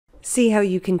see how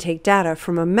you can take data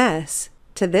from a mess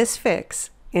to this fix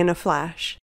in a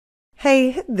flash.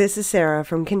 Hey, this is Sarah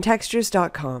from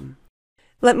Contextures.com.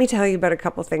 Let me tell you about a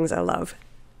couple things I love.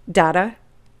 Data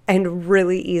and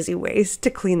really easy ways to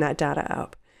clean that data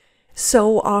up.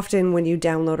 So often when you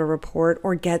download a report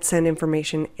or get sent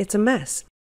information, it's a mess.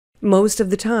 Most of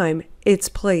the time, it's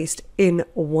placed in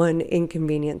one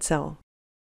inconvenient cell.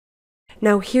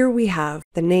 Now here we have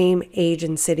the name, age,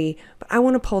 and city, but I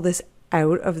want to pull this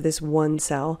out of this one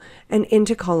cell and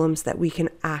into columns that we can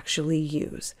actually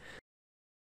use.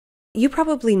 You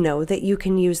probably know that you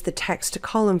can use the text to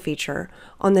column feature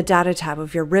on the data tab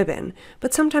of your ribbon,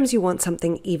 but sometimes you want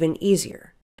something even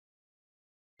easier.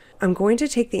 I'm going to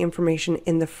take the information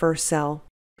in the first cell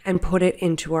and put it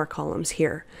into our columns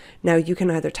here. Now you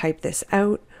can either type this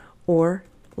out or,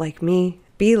 like me,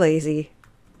 be lazy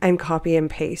and copy and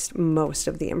paste most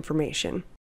of the information.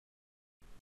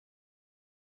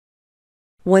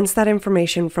 Once that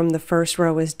information from the first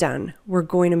row is done, we're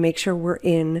going to make sure we're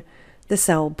in the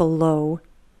cell below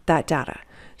that data.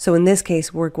 So in this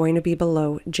case, we're going to be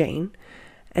below Jane.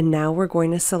 And now we're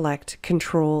going to select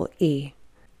Control E.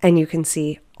 And you can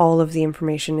see all of the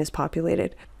information is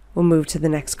populated. We'll move to the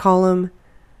next column,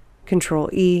 Control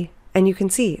E, and you can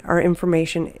see our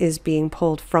information is being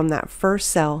pulled from that first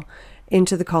cell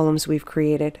into the columns we've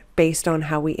created based on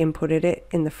how we inputted it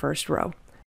in the first row.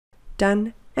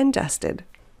 Done and dusted.